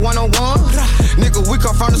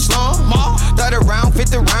from the slum. 30 round,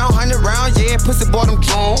 50 round, 100 round, yeah, pussy bottom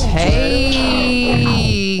drum. Hey,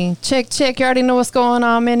 check. You already know what's going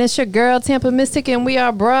on, man. It's your girl, Tampa Mystic, and we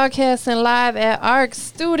are broadcasting live at ARC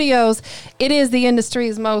Studios. It is the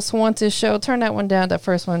industry's most wanted show. Turn that one down, that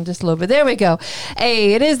first one, just a little bit. There we go.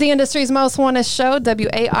 Hey, it is the industry's most wanted show,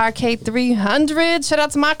 WARK 300. Shout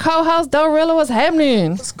out to my co-host, Dorilla. What's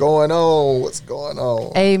happening? What's going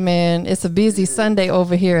on? Hey, man, it's a busy Sunday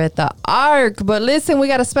over here at the ARC. But listen, we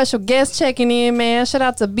got a special guest checking in, man. Shout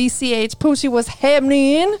out to BCH Poochie. What's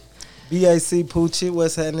happening? BAC Poochie,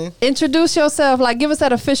 what's happening? Introduce yourself. Give us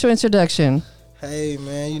that official introduction. Hey,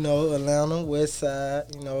 man, Atlanta, West Side,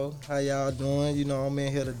 how y'all doing? I'm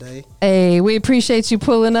in here today. Hey, we appreciate you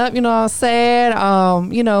pulling up, you know what I'm saying?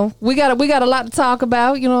 We got a lot to talk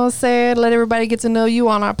about, you know what I'm saying? Let everybody get to know you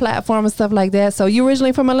on our platform and stuff like that. So you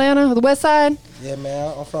originally from Atlanta, the West Side? Yeah,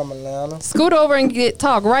 man, I'm from Atlanta. Scoot over and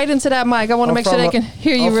talk right into that mic. I want to make sure they can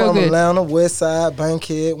hear you real good. I'm from Atlanta, West Side,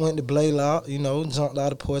 Bankhead, went to Blaylock, jumped out of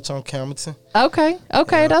the porch on Camerton. Okay,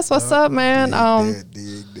 that's what's up, man.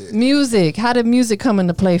 Music, how did music come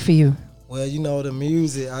into play for you? Well, the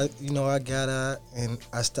music, I got out and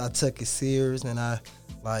I took it serious, and I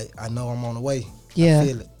know I'm on the way. Yeah. I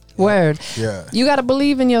feel it. Word. Yeah. You got to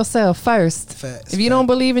believe in yourself first. Facts. If you don't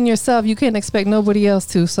believe in yourself, you can't expect nobody else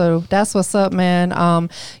to. So that's what's up, man.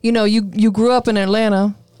 You grew up in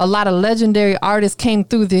Atlanta. A lot of legendary artists came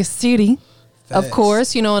through this city. Facts. Of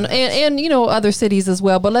course, and other cities as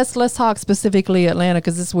well. But let's talk specifically Atlanta,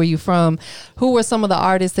 because this is where you're from. Who were some of the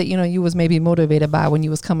artists that you was maybe motivated by when you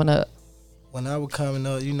was coming up? When I was coming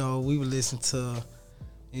up, we would listen to,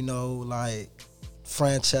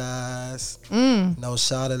 Franchise,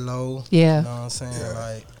 Shot It Low. Yeah. You know what I'm saying?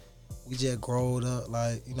 Yeah. We just growed up,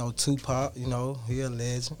 Tupac, he a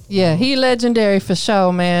legend. Yeah, he legendary for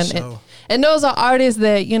sure, man. For sure. And those are artists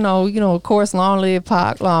that, of course, long live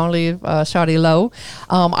Pac, long live Shawty Low.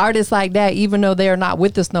 Artists like that, even though they are not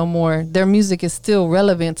with us no more, their music is still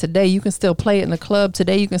relevant today. You can still play it in the club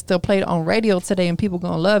today. You can still play it on radio today, and people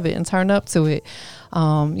going to love it and turn up to it.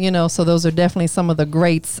 So those are definitely some of the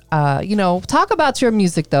greats. Talk about your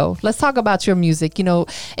music, though. Let's talk about your music,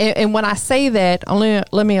 and when I say that,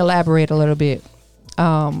 let me elaborate a little bit.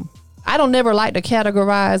 I don't never like to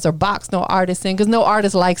categorize or box no artist in, because no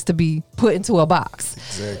artist likes to be put into a box.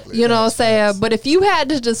 Exactly. You know what I'm saying? But if you had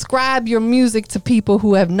to describe your music to people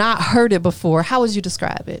who have not heard it before, how would you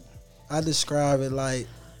describe it? I describe it like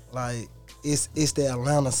it's the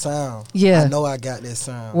Atlanta sound. Yeah. I know I got that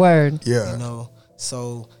sound. Word. Yeah.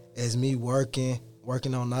 So as me working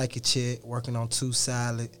on Nike Check, working on Too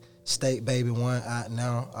Solid, State Baby 1 out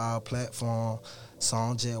now, our platform, so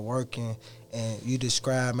I'm just working. And you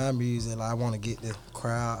describe my music, I want to get the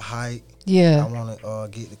crowd hype. Yeah. I want to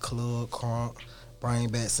get the club crunk, bring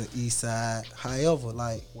back some East Side. However,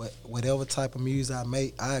 whatever type of music I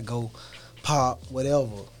make, I go pop,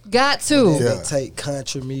 whatever. Got to. Whatever, take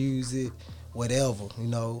country music, whatever.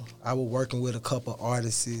 I was working with a couple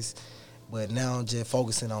artists, but now I'm just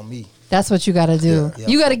focusing on me. That's what you got to do. Yeah.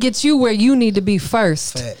 You got to get you where you need to be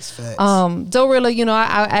first. Facts. Dorilla,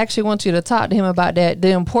 I actually want you to talk to him about that,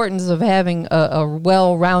 the importance of having a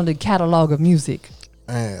well-rounded catalog of music.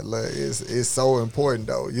 Man, look, it's so important,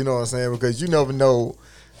 though. You know what I'm saying? Because you never know,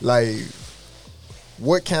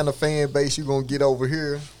 what kind of fan base you going to get over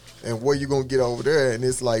here and what you going to get over there. And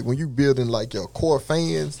it's when you building, your core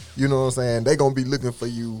fans, you know what I'm saying? They going to be looking for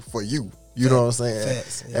you. You know what I'm saying?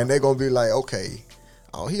 Facts, yeah. And they're going to be okay,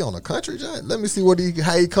 he on a country joint? Let me see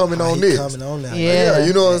how he coming on this. Coming on now. Yeah.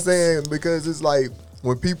 You know what I'm saying? Because it's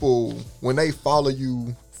when they follow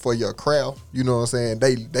you for your craft, you know what I'm saying?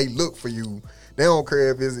 They look for you. They don't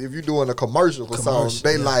care if you're doing a commercial for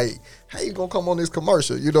something. They hey, you gonna come on this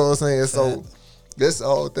commercial? You know what I'm saying? So that's the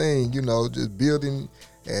whole thing, just building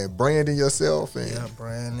and branding yourself and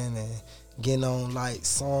branding and getting on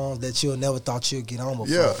songs that you'll never thought you'd get on before.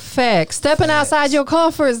 Yeah. Facts. Stepping outside your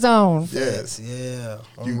comfort zone. Yes. Yeah.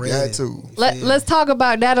 You got to. Let's talk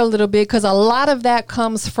about that a little bit, because a lot of that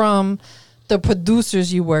comes from the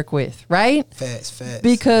producers you work with, right? Facts.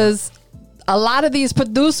 Because a lot of these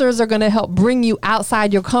producers are going to help bring you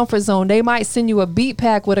outside your comfort zone. They might send you a beat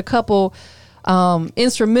pack with a couple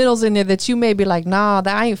instrumentals in there that you may be like, nah,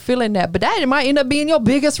 I ain't feeling that. But that might end up being your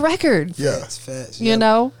biggest record. Yeah. Facts. You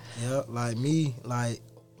know? Yeah, like me, I'm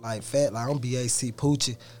BAC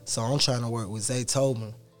Poochie, so I'm trying to work with Zay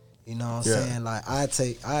Tobin. You know what I'm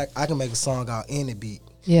saying? I can make a song out any beat.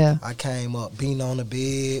 Yeah. I came up beating on the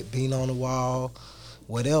bed, beating on the wall,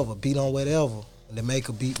 whatever, beat on whatever, and to make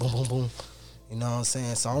a beat, boom, boom, boom. You know what I'm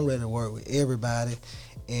saying? So I'm ready to work with everybody,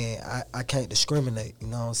 and I can't discriminate. You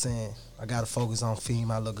know what I'm saying? I got to focus on feeding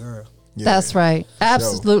my little girl. Yeah. That's right.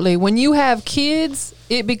 Absolutely. When you have kids,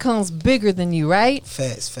 it becomes bigger than you, right?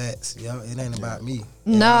 Facts. Yo, it ain't about me.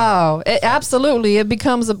 No, absolutely. It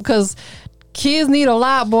becomes because kids need a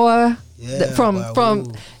lot, boy. Yeah, from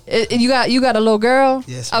ooh. you got a little girl.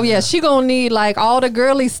 Yes, oh yeah, ma'am. she gonna need like all the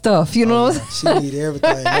girly stuff. You know. She need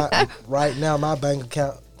everything. Right now, my bank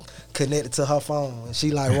account connected to her phone, and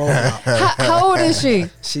she like Roblox. How old is she?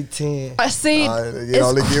 She 10. See, It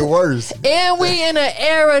only get worse. and we in an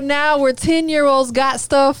era now where 10-year-olds got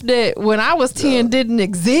stuff that when I was 10 didn't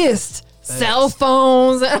exist. Cell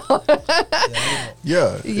phones.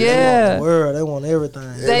 Yeah. Yeah. The world, they want everything.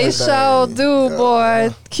 They Everything. sure do, Yeah.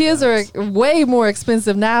 boy. Kids are way more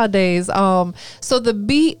expensive nowadays. So the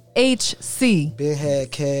BHC. Been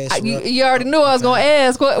had cash. You already knew I was gonna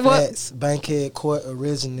ask what. Facts. Bankhead Court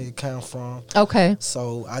originally come from. Okay.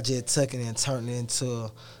 So I just took it and turned it into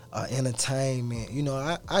entertainment. You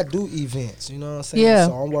know, I do events. You know what I'm saying? Yeah.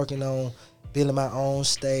 So I'm working on building my own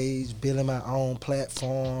stage, building my own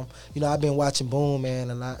platform. You know, I've been watching Boom Man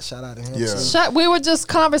a lot. Shout out to him Yeah. too. We were just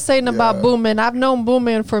conversating about Yeah. Boomman. I've known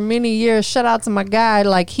Boomman for many years. Shout out to my guy.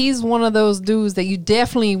 Like he's one of those dudes that you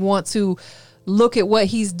definitely want to look at what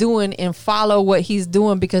he's doing and follow what he's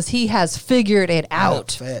doing because he has figured it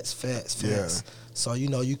out. Facts. Yeah. So, you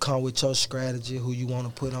know, you come with your strategy, who you want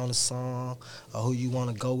to put on the song, or who you want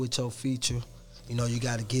to go with your feature. You know, you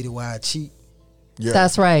got to get it while it's cheap. Yeah.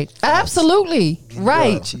 That's right. Absolutely.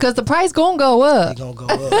 Right. cheap. Because the price gonna go up. It going to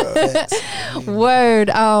go up. Facts. Word.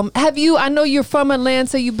 I know you're from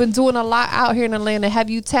Atlanta. You've been doing a lot out here in Atlanta. Have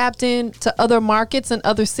you tapped into other markets and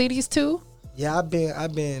other cities too? Yeah, I've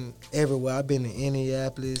been everywhere. I've been to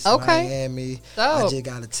Indianapolis, Okay. Miami. I Dope. just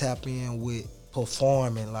got to tap in with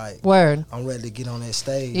performing. Like, Word. I'm ready to get on that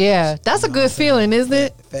stage. Yeah. That's a You know good what I'm saying? feeling, isn't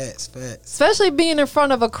it? Facts. Especially being in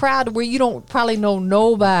front of a crowd where you don't probably know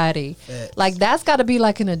nobody. Facts. Like that's got to be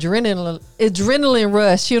like an adrenaline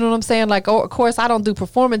rush. You know what I'm saying? Like, of course, I don't do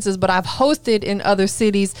performances, but I've hosted in other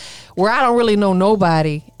cities where I don't really know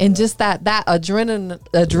nobody, and just that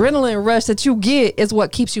adrenaline rush that you get is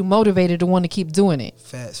what keeps you motivated to want to keep doing it.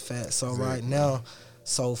 Facts. So right now,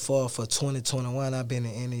 so far for 2021, I've been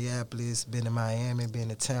in Indianapolis, been in Miami, been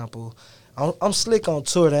to Tampa. I'm slick on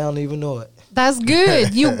tour. They don't even know it. That's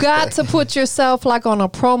good. You got to put yourself like on a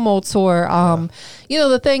promo tour. You know,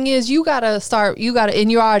 the thing is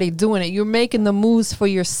and you're already doing it. You're making the moves for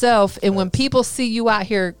yourself. And when people see you out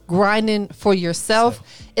here grinding for yourself,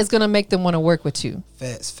 it's going to make them want to work with you.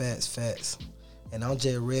 Facts. And I'm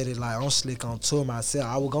just ready. Like, I'm slick on tour myself.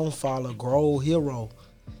 I was going to follow Grove Hero.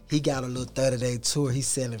 He got a little 30-day tour. He's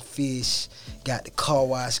selling fish, got the car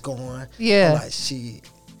wash going. Yeah. I'm like, shit.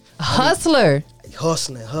 Hustler.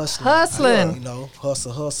 Hustling. Hustling. You know,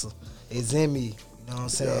 hustle. It's in me. You know what I'm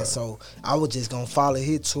saying? Yeah. So I was just gonna follow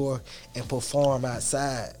his tour and perform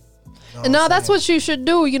outside. You know No, I'm that's saying? what you should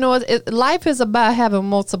do. You know, life is about having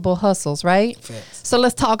multiple hustles, right? Facts. So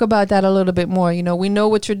let's talk about that a little bit more. You know, we know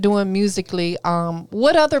what you're doing musically.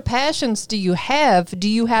 What other passions do you have? Do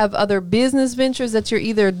you have other business ventures that you're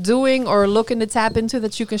either doing or looking to tap into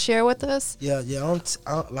that you can share with us? Yeah.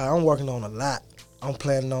 I'm working on a lot. I'm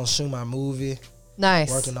planning on shooting my movie.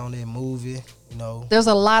 Nice. Working on that movie. You know. There's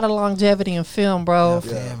a lot of longevity in film, bro.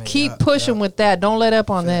 filming, Keep pushing with that. Don't let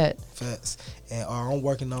up on that. Facts. And I'm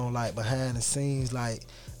working on like behind the scenes, like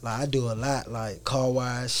I do a lot, like car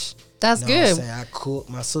wash. That's you know What good. I'm saying? I cook.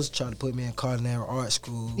 My sister tried to put me in culinary art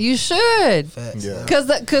school. You should. Facts. Yeah.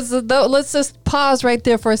 Because let's just pause right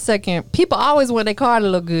there for a second. People always want their car to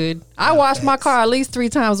look good. I wash my car at least 3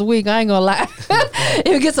 times a week. I ain't gonna lie. If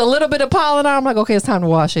it gets a little bit of pollen on, I'm like, okay, it's time to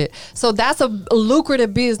wash it. So that's a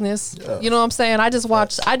lucrative business. You know what I'm saying? I just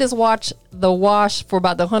watched The Wash for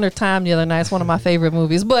about the 100th time the other night. It's one of my favorite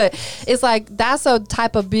movies. But it's like that's a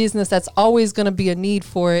type of business that's always gonna be a need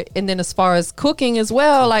for it. And then as far as cooking as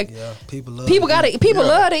well, like Yeah, people love people to eat.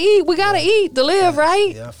 love to eat. We gotta eat to live,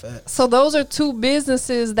 right? Yeah, facts. So those are 2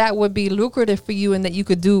 businesses that would be lucrative for you and that you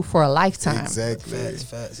could do for a lifetime. Exactly.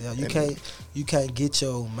 Facts. Yeah, you can't get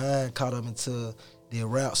your mind caught up into the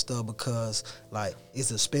rap stuff because like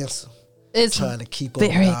it's expensive. It's Trying to keep up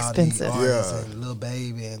very with all these expensive. artists Yeah. and Lil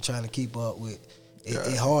Baby and trying to keep up with it. Yeah.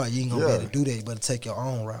 It's hard. You ain't gonna be Yeah. able to do that. You better take your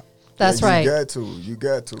own route. That's Yeah, right. You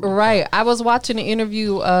got to. Right. I was watching an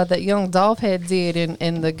interview that Young Dolph had did,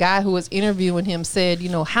 and the guy who was interviewing him said, you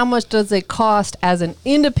know, how much does it cost as an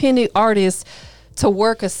independent artist to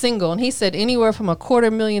work a single? And he said anywhere from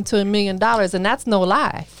 $250,000 to $1 million, and that's no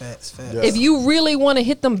lie. Facts. Yeah. If you really want to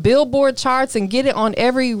hit them Billboard charts and get it on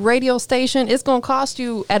every radio station, it's gonna cost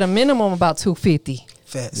you at a minimum about $250,000.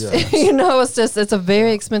 Facts. Yeah. You know, it's a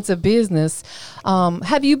very expensive business.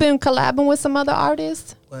 Have you been collabing with some other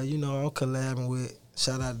artists? Well, you know, I'm collabing with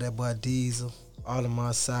Shout out to that boy Diesel,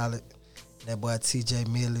 Audemars Solid, that boy TJ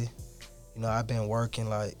Millie. You know, I've been working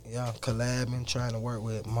collabing, trying to work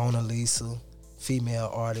with Mona Lisa, female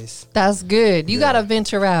artists. That's good. You got to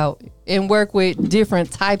venture out and work with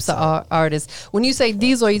different types of artists. When you say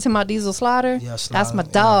Diesel, are you talking about Diesel Slaughter? Yeah, Slaughter. That's my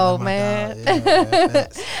dog, that's my man. dog. Yeah, man.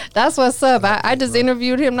 Facts. That's what's up. I just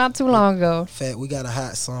interviewed him not too long ago. Fact, we got a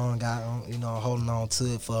hot song, holding on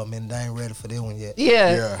to it for a minute. They ain't ready for that one yet.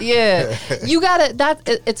 Yeah. You gotta.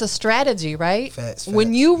 It's a strategy, right? Facts.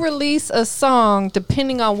 When you release a song,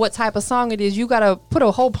 depending on what type of song it is, you gotta put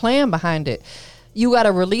a whole plan behind it. You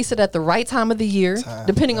gotta release it at the right time of the year,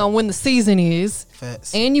 depending on when the season is.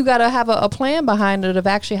 Facts. And you gotta have a plan behind it of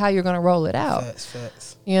actually how you're gonna roll it out.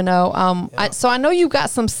 Facts. You know, so I know you got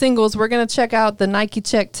some singles. We're gonna check out the Nike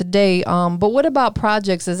Check today. But what about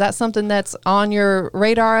projects? Is that something that's on your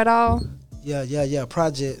radar at all? Yeah.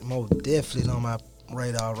 Project most definitely on my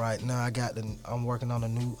radar right now. I'm working on a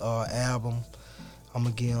new album. I'm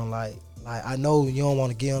gonna get on I know you don't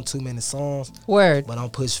want to give them too many songs. Word. But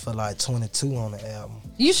I'm pushing for 22 on the album.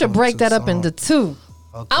 You should break that up into 2.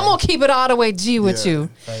 Okay. I'm gonna keep it all the way G with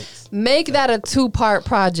you. Thanks. Make that a 2-part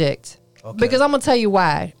project. Okay. Because I'm gonna tell you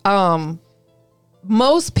why.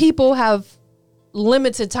 Most people have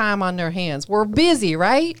limited time on their hands. We're busy,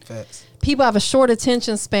 right? Facts. People have a short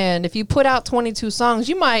attention span. If you put out 22 songs,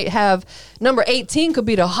 you might have number 18 could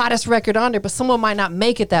be the hottest record on there, but someone might not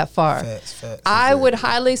make it that far. Facts. I would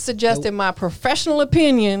highly suggest, in my professional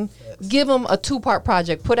opinion, give them a 2-part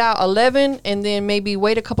project. Put out 11 and then maybe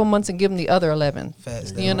wait a couple months and give them the other 11.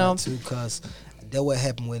 Facts. You know, too, because that what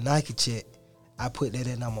happened with Nike Check. I put that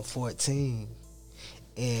at number 14,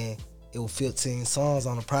 and it was 15 songs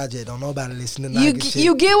on the project. Don't nobody listen to Nike Check.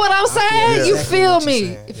 You get what I'm saying? You feel me?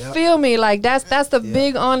 Yep. Feel me? Like that's the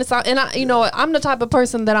big honest. And I'm the type of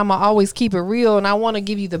person that I'm always keep it real, and I want to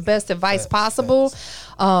give you the best advice possible.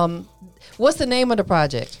 What's the name of the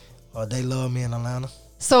project? They Love Me in Atlanta.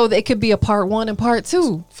 So it could be a part 1 and part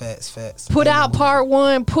 2. Facts. Put out part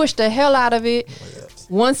 1, push the hell out of it.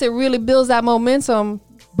 Once it really builds that momentum,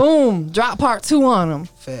 boom, drop part 2 on them.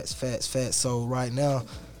 Facts. So right now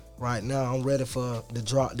I'm ready for the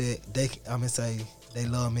drop that They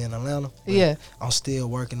Love Me in Atlanta. Yeah. I'm still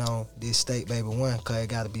working on this State Baby 1 because it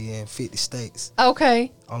got to be in 50 states.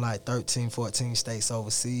 Okay. On 13, 14 states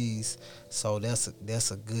overseas. So that's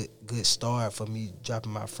a good start for me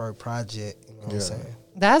dropping my first project. You know what I'm saying?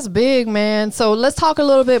 That's big, man. So let's talk a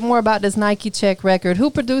little bit more about this Nike Check record.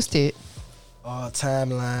 Who produced it?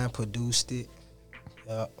 Timeline produced it.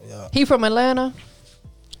 Yeah. He from Atlanta?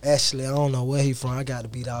 Actually, I don't know where he from. I got to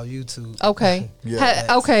beat out YouTube. Okay. Yeah.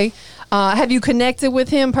 Okay. Have you connected with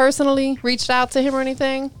him personally? Reached out to him or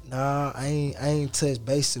anything? Nah, I ain't touched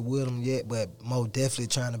basic with him yet, but Mo definitely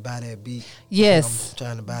trying to buy that beat. Yes. I'm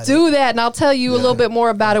trying to buy Do that, and I'll tell you a little bit more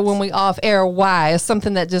about it when we off air. Why? It's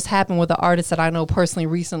something that just happened with an artist that I know personally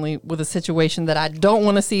recently with a situation that I don't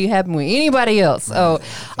want to see happen with anybody else. So,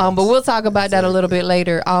 but we'll talk about that a little bit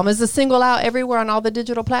later. Is the single out everywhere on all the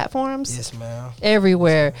digital platforms? Yes, ma'am.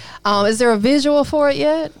 Everywhere. Is there a visual for it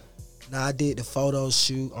yet? Nah, I did the photo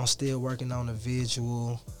shoot. I'm still working on the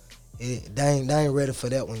visual. They ain't ready for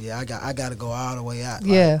that one yet. I got to go all the way out.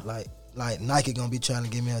 Like Nike gonna be trying to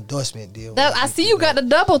give me an endorsement deal. I see you got the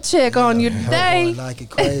double check on you today. Nike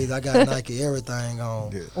crazy. I got Nike everything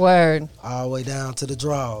on. Word. All the way down to the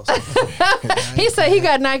draws. He said he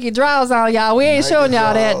got Nike draws on, y'all. We ain't showing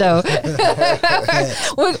y'all that though.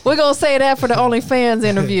 We're gonna say that for the OnlyFans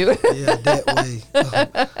interview. Yeah, that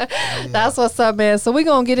way. That's what's up, man. So we're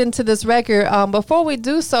gonna get into this record. Before we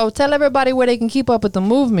do so, tell everybody where they can keep up with the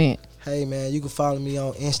movement. Hey man, you can follow me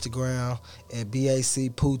on Instagram at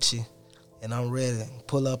BAC Poochie. And I'm ready.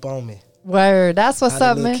 Pull up on me. Word. That's what's How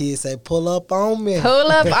up, the man. little kids say, pull up on me.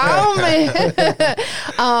 Pull up on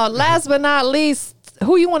me. Last but not least,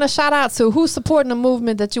 who you want to shout out to? Who's supporting the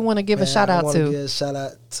movement that you want to give a shout out I want to? to give a shout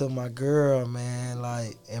out to my girl, man,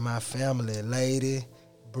 and my family, Lady,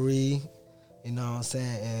 Bree. You know what I'm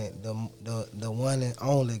saying? And the one and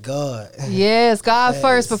only God. Yes, God Facts.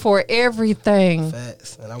 first before everything.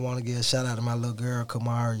 Facts. And I want to give a shout out to my little girl,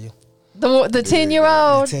 Kamaria. The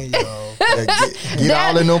 10-year-old. 10-year-old. Get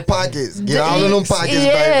all in them pockets. Get all in them pockets,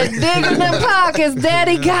 yeah, baby. dig in them pockets.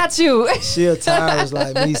 Daddy got you. She a Taurus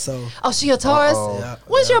like me, so. Oh, she a Taurus? Yeah,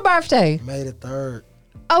 When's your birthday? May the 3rd.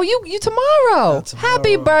 Oh, you tomorrow. Yeah, tomorrow.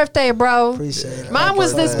 Happy birthday, bro. Appreciate it. Mine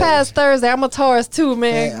was this past Thursday. I'm a Taurus too,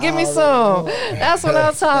 man. Hey, Give me already some. know. That's what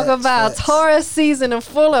I'm talking about. Facts. Taurus season in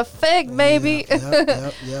full effect, baby.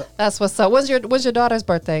 Yep. That's what's up. When's your daughter's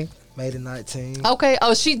birthday? Made it 19. Okay.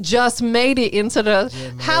 Oh, she just made it into the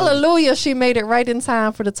hallelujah. She made it right in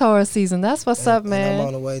time for the Taurus season. That's what's up, man. And I'm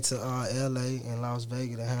on the way to LA and Las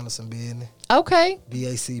Vegas to handle some business. Okay.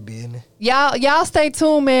 BAC business. Y'all stay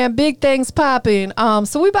tuned, man. Big things popping.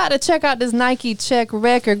 So we about to check out this Nike Check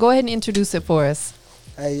record. Go ahead and introduce it for us.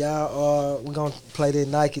 Hey, y'all, we're going to play this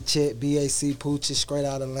Nike Check, BAC Poochie, straight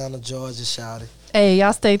out of Atlanta, Georgia, shout it. Hey,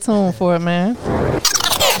 y'all stay tuned for it, man.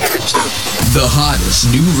 The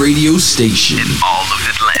hottest new radio station in all of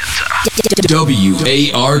Atlanta.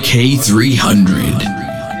 WARK 300.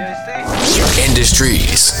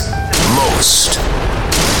 Industry's most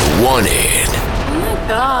wanted.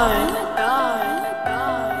 Oh my God.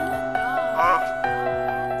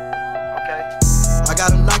 I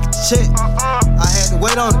got a Nike check. I had to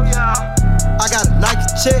wait on it. I got a Nike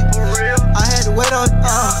check. I had to wait on it.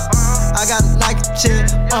 I got a Nike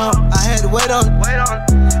check. I had to wait on it.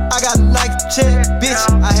 I got a Nike check, bitch.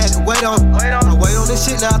 I had to wait on it. I wait on this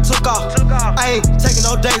shit, now I took off. I ain't taking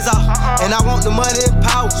no days off. And I want the money and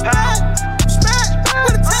power.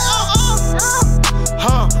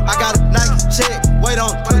 I got a Nike check. Wait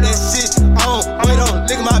on, put that shit on. Wait on,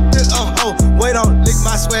 lick my dick on. Oh, wait on, lick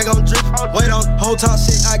my swag on drip. Wait on, whole talk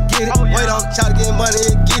shit, I get it. Wait on, try to get money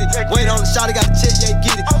and get it. Wait on, shawty got a check, yeah,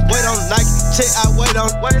 get it. Wait on, Nike check, I wait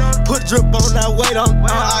on. Put drip on, I wait on.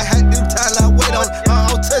 I had to time, I wait on.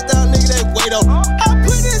 Touchdown, nigga, they wait on. I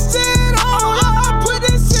put this shit on. I put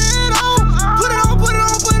this shit on. Put it on, put it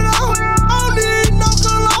on, put it on. I don't need no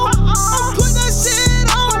cologne. I put that shit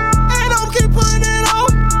on. And don't keep putting it on.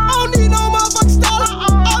 I don't need no motherfucking style.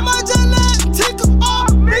 I might just let it tickle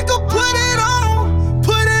off. Nigga, put it on.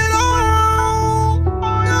 Put it on.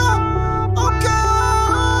 Yeah. Okay.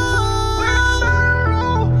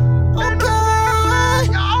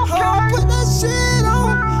 Put that shit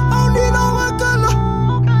on. I don't need no more color.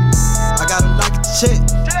 I got a Nike check.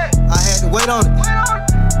 I had to wait on it.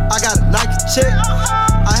 I got a Nike check.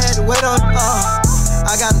 I had to wait on it.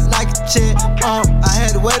 I got a Nike check. I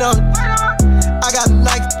had to wait on it. I got a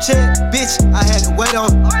Nike check, bitch. I had to wait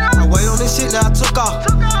on it. I wait on this shit, now I took off.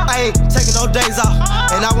 I ain't taking no days off.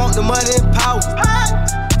 And I want the money and power.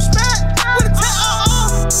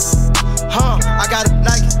 I got a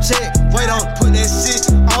Nike check. Wait on, put that shit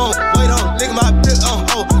on. Wait on, lick my dick on.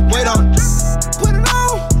 Oh, wait on. Put it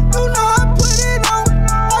on. You know I put it on.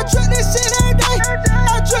 I drink this shit every day.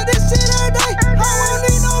 I drink this shit every day. I don't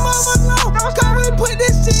need no mama alone. Cause we put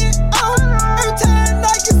this shit on. Every time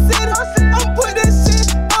Nike City, I'm put this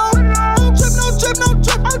shit on. No drip, no drip, no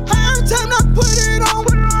drip. Every time I put it on,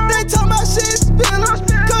 they talk about shit spilling.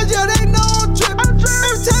 Cause yeah, they know I'm drip. Every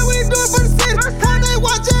time we do it for the city, how they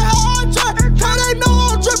watching how I drip. Cause they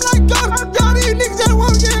know I'm drip like God. Y'all these niggas just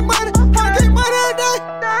wanna get money. I get money every day.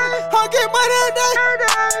 I get money every day.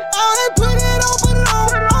 They put it on, put it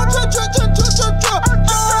on. Drip, drip, drip, drip, drip, drip.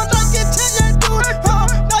 Nike check, yeah, do it.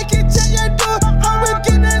 Nike check, yeah, do it. We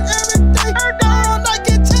getting it every day.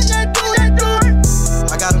 Nike check, yeah, do it, do it.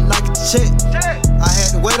 I got a Nike check. I had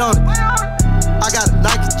to wait on it. I got a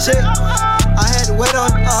Nike check. I had to wait on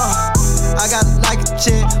it. I got a Nike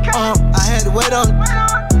check. I had to wait on it.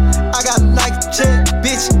 I got a Nike check,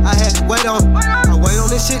 bitch. I had to wait on it. I wait on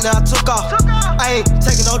this shit, now I took off. I ain't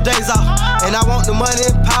taking no days off. And I want the money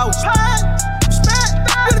and power.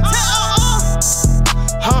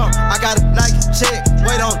 I got a Nike check.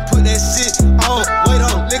 Wait on, put that shit on. Wait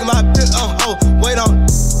on, lick my dick on. Oh, wait on.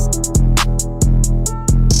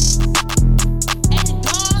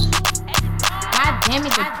 God damn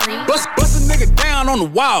it, Dupree. Bust a nigga down on the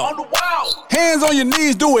wall. Hands on your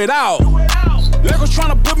knees, do it all. Legos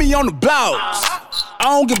tryna put me on the blogs. I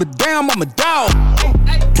don't give a damn, I'm a dog.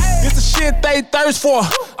 It's the shit they thirst for.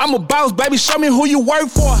 I'm a boss, baby, show me who you work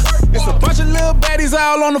for. It's a bunch of little baddies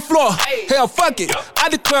all on the floor. Hell, fuck it, I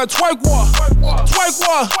declare twerk war. Twerk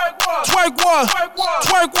war, twerk war,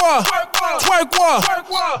 twerk war, twerk war.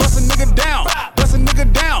 Bust a nigga down, bust a nigga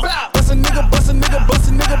down. Bust a nigga, bust a nigga, bust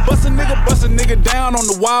a nigga, bust a nigga, bust a nigga down on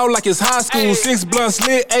the wall like it's high school. 6 blunts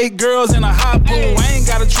lit, 8 girls in a hot pool. I ain't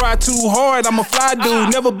gotta try too hard, I'm a fly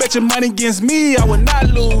dude. Never bet your money against me, I would not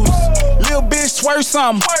lose. Little bitch, twerk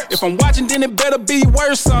something. If I'm watching, then it better be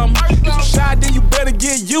worth something. If you shy, then you better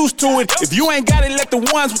get used to it. If you ain't got it, let the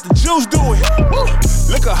ones with the juice do it.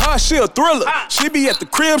 Look at her, she a thriller. She be at the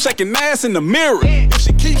crib shaking ass in the mirror. If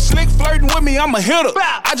she keeps slick flirting with me, I'ma hit her.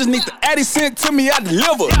 I just need the Addy sent to me, I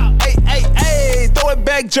deliver. Hey, hey, hey, throw it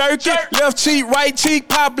back, jerk it. Left cheek, right cheek,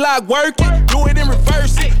 pop lock, work it. Do it in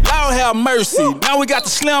reverse it, Lord have mercy. Now we got the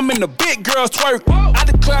slim and the big girls twerk. I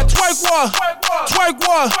declare twerk war, twerk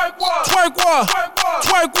war, twerk war,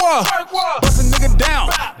 twerk war. Bust a nigga down,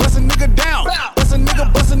 bust a nigga down, bust a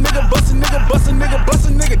nigga, bust a nigga, Bust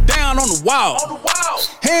a nigga down on the wall.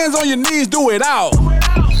 Hands on your knees, do it all.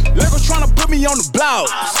 Legos tryna put me on the blouse.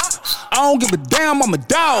 I don't give a damn, I'm a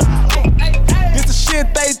dog. This the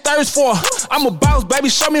shit they thirst for. I'm a boss, baby,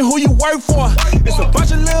 show me who you work for. It's a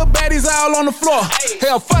bunch of little baddies all on the floor.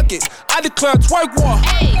 Hell, fuck it, I declare twerk war.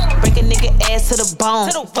 Break a nigga ass to the bone.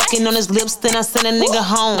 Fucking on his lips, then I send a nigga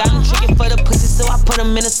home. Got him tricking for the pussy, so I put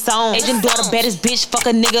him in a song. Agent daughter, baddest bitch, fuck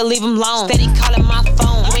a nigga, leave him alone. Steady calling my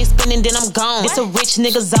phone. You ain't spinning, then I'm gone. It's a rich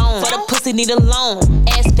nigga zone. For the pussy, need a loan.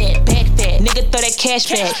 Ass fat, back fat. Nigga, throw that cash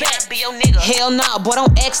back. Hell nah, boy,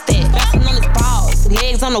 don't X that. Bouncing on his balls,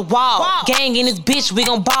 legs on the wall. Gang in this bitch, we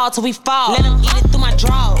gon' ball till we fall. Let him eat it through my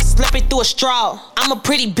drawers, slip it through a straw. I'm a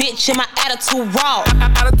pretty bitch and my attitude raw.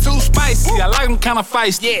 Attitude spicy, I like them kinda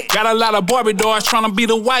feisty. Got a lot of Barbie dolls tryna be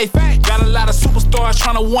the wife. Got a lot of superstars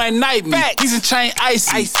tryna one night me. These and chain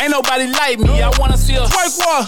icy. Ain't nobody like me, I wanna see a twerk war.